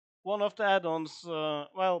one of the add-ons,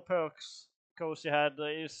 well, perks Cozy had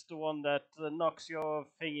is the one that knocks your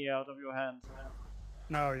thingy out of your hand.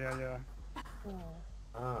 Oh, yeah, yeah.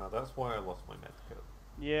 Ah, that's why I lost my medkit.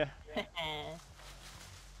 Yeah.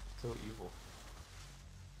 So evil.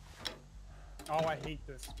 Oh, I hate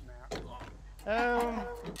this map. Um.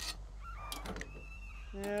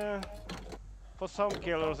 Yeah. For some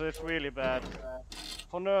killers, it's really bad.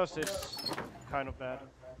 For nurse, it's kind of bad.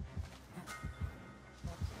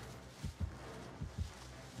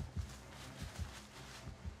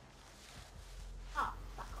 Ah,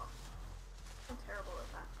 fuck off. I'm terrible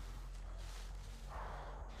at that.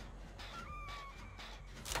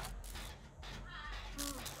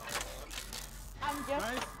 I'm just.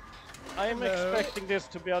 Nice. I am Hello. expecting this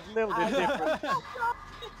to be a little bit different.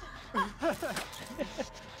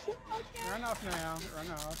 Run off now.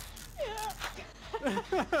 Run off.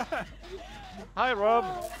 Hi, Rob.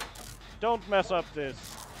 Don't mess up this,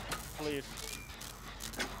 please.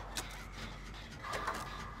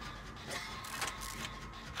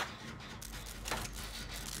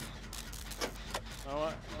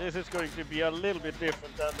 This is going to be a little bit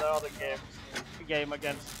different than the other game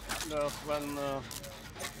against Nurse when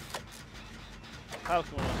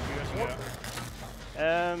Falcon was using it.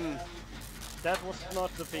 That was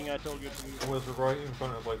not the thing I told you to do. It was right in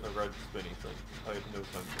front of like the red spinny thing. I had no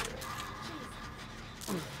time for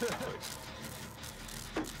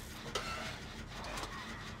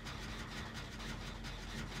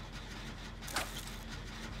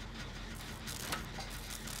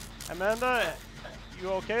it. Amanda, you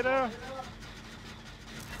okay there?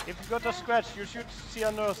 If you got a scratch, you should see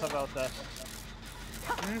a nurse about that.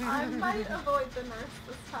 I might avoid the nurse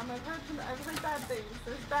this time. I've heard bad things.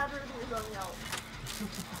 There's bad reviews on Yelp.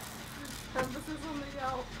 Emphasis on the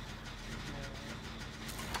Yelp.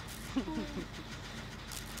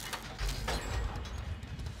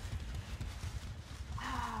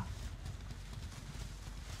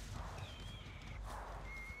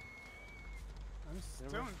 I'm The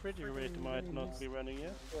still refrigerator freaking might not lose. be running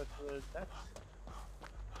yet, but that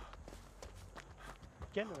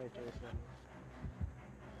generator is running.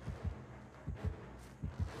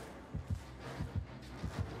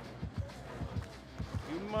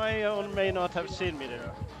 You may or may not have seen me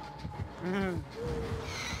there.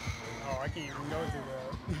 Oh, I can't even go through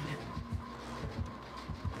that.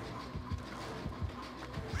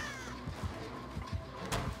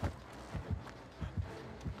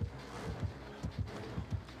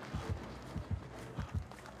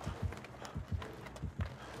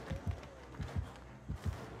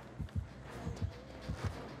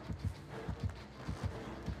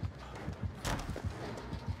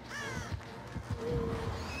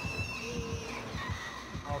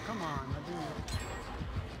 Oh, come on.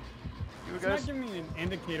 You It's guys, not giving me an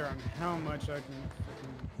indicator on how much I can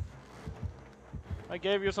freaking... I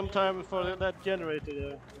gave you some time for that generator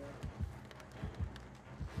there.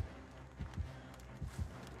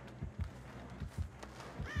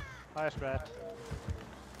 Hi, Strat.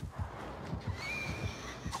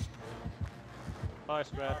 Hi,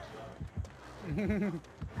 Strat.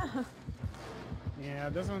 Yeah,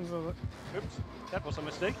 this one's a... Oops, that was a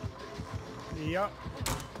mistake. Yup.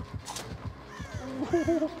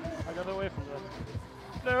 I got away from that.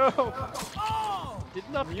 No! Did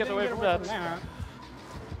not You get didn't away from that. that.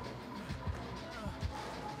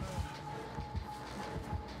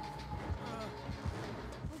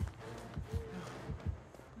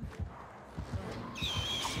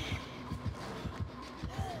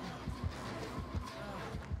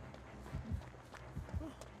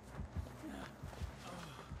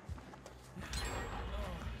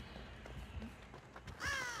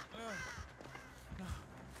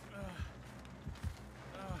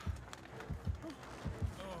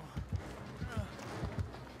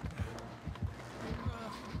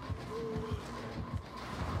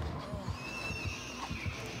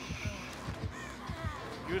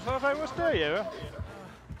 You thought I was there, yeah?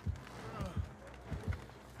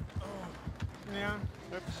 Yeah.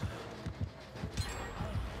 Oops.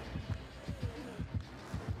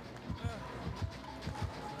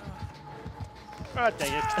 Ah,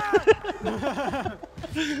 dang it.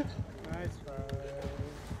 Nice fight.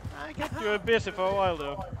 I kept you busy for a while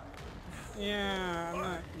though. Yeah, I'm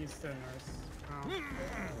not used to nurse. Oh.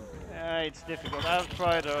 Yeah, it's difficult. I've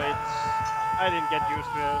tried though, I didn't get used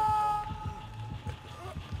to it.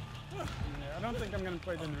 Yeah, I don't think I'm gonna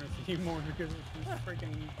play the nurse anymore because it's just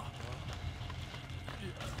freaking...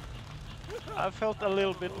 I felt a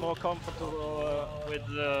little bit more comfortable with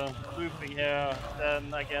looping here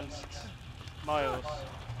than against Miles.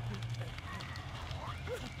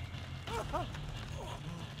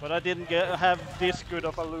 But I didn't have this good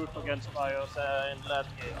of a loop against bios in the last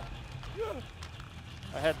game.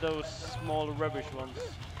 I had those small rubbish ones.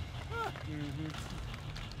 Mm-hmm.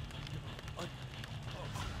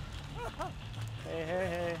 Hey, hey,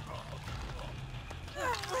 hey.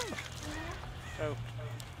 Oh.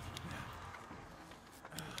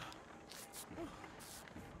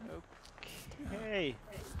 Okay.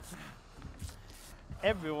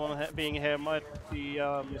 Everyone being here might be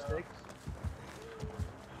mistakes.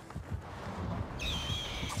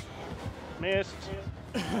 Missed.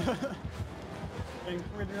 Getting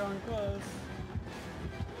pretty darn close.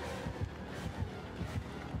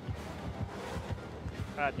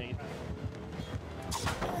 Ah, dang it.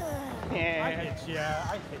 I hit ya.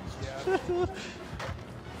 I hit ya.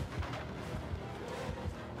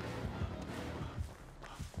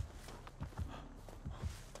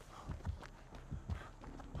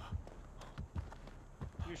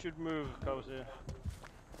 You should move, Cozy.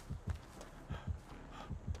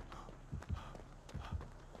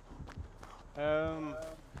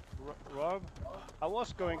 Rob? I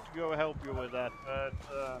was going to go help you with that, but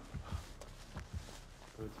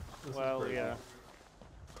This well, is crazy. yeah.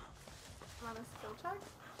 Want a skill check?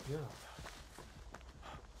 Yeah.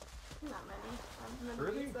 Not many. I've been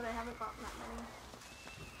Really? that I haven't gotten that many.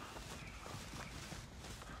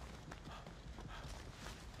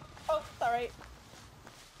 Oh, sorry.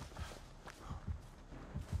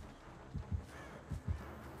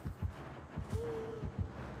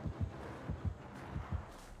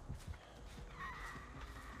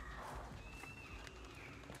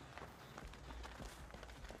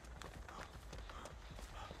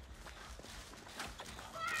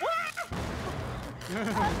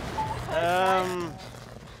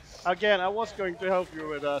 Again, I was going to help you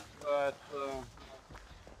with that, but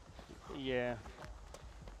yeah.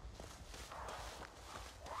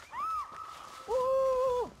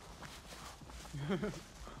 Woo! I'm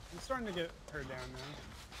starting to get her down now.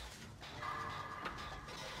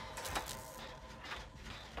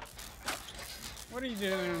 What are you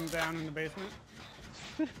doing down in the basement?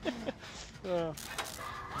 You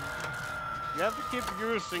have to keep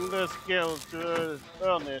using the skill to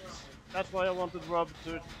earn it. That's why I wanted Rob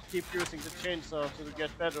to keep using the chainsaw to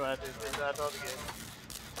get better at it in that other game.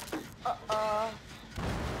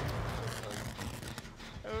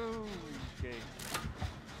 Okay.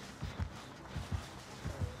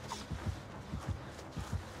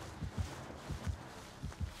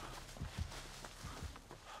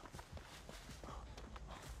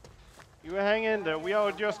 You hang in there. We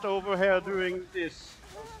are just over here doing this.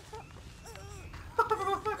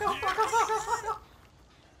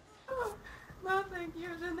 No, thank you.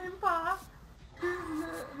 Je n'aime pas.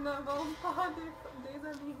 Ne vends pas des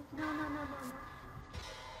amis. No, no, no, no, no.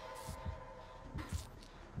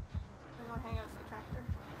 I'm gonna hang out with the tractor.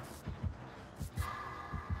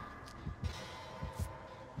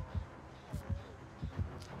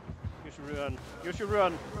 You should run. You should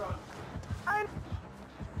run.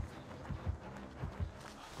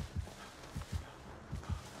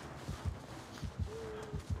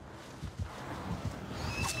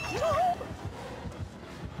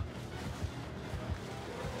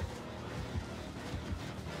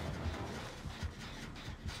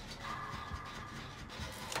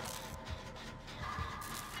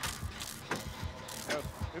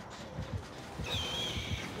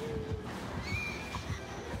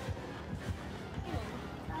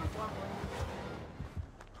 That was lovely.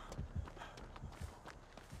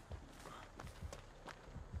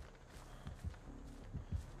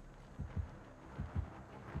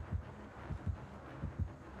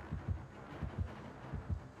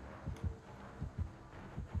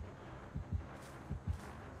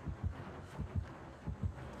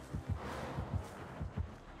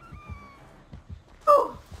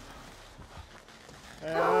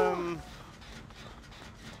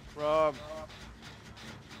 Rob.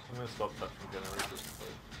 I'm gonna stop touching generators.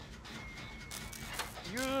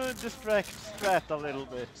 You distract Strat a little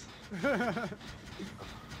bit.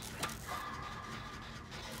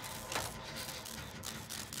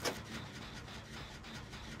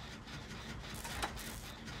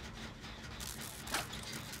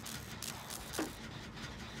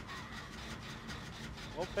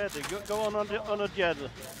 Well, Peter, go on a jet,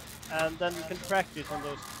 and then you can practice on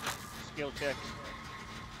those skill checks.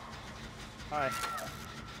 Hi.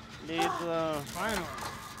 Need Finally.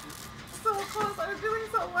 So close. I was doing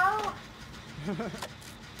so well.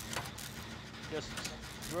 just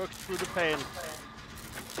work through the pain.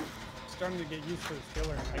 Starting to get used to the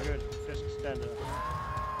killer. I good. Just stand up.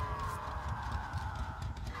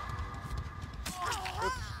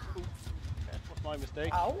 Oops. Ooh. That was my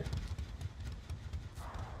mistake. Ow.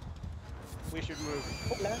 We should move.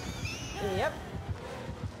 Yep.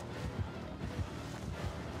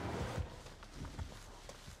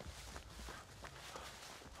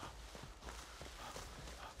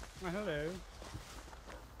 Oh, hello.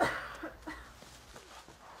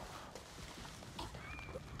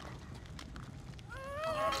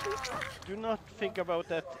 Do not think about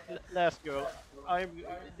that last girl.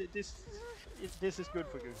 This is good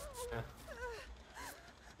for you.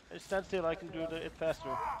 Yeah. Stand still. I can do it faster.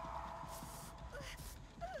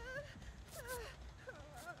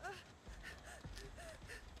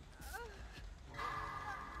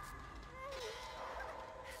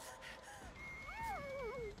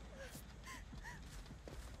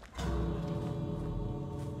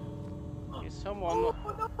 Is someone? Oh,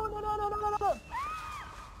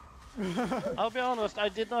 no. I'll be honest. I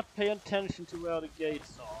did not pay attention to where the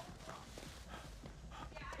gates are.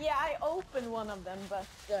 Yeah, I opened one of them, but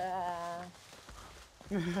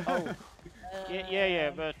Oh. Yeah,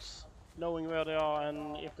 but knowing where they are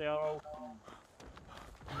and if they are open.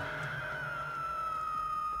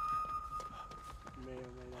 May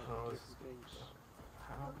or may not Oh, be this different things.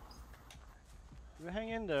 How? You hang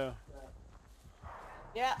in there.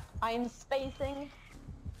 yeah, I'm spacing.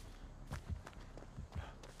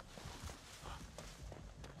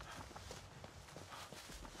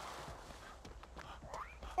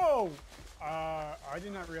 Oh! I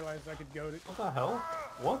did not realize I could go to. What the hell?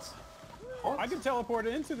 What? What? I can teleport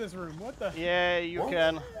into this room. What the? Yeah, you What?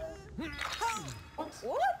 can. What?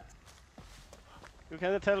 You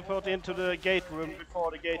can teleport into the gate room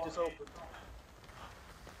before the gate is open.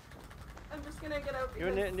 I'm just gonna get out You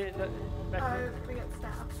because need back room. we get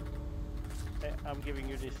stabbed. I'm giving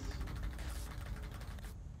you this.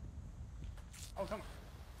 Oh, come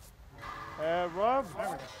on. Rob, There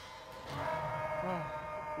we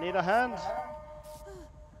go. need a hand?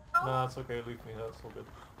 No, it's okay. Leave me. That's all good.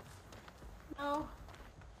 No.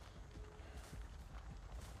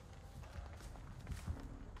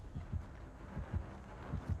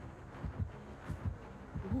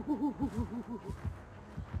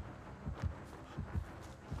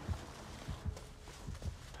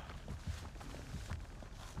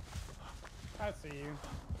 I see you.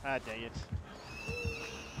 Ah, dang it.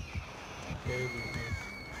 Okay, leave me.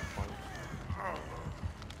 Fine.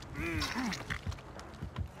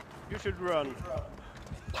 You should run.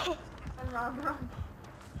 And run.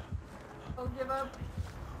 I'll give up.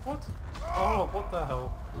 What? Oh, what the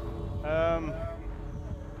hell?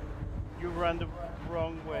 You ran the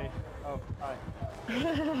wrong way. Oh, hi.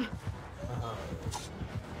 Uh-huh.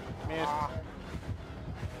 Missed.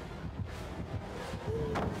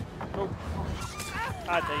 Oh.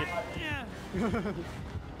 Ah, dang it.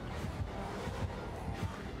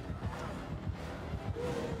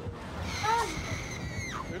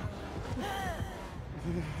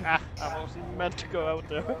 Ah, I wasn't meant to go out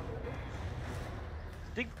there.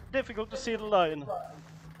 Difficult to see the line.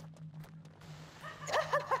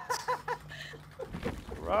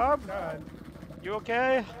 Rob, God. you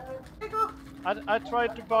okay? Wiggle. I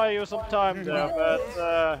tried to buy you some time there,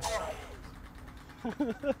 but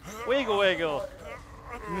wiggle wiggle.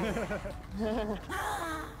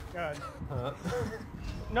 God.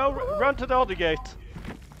 No, run to the other gate.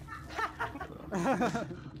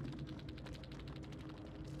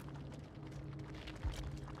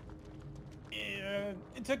 Yeah,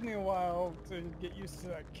 it took me a while to get used to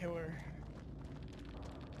that killer.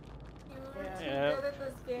 You were too Yeah. good at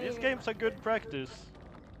this game. These games are good practice.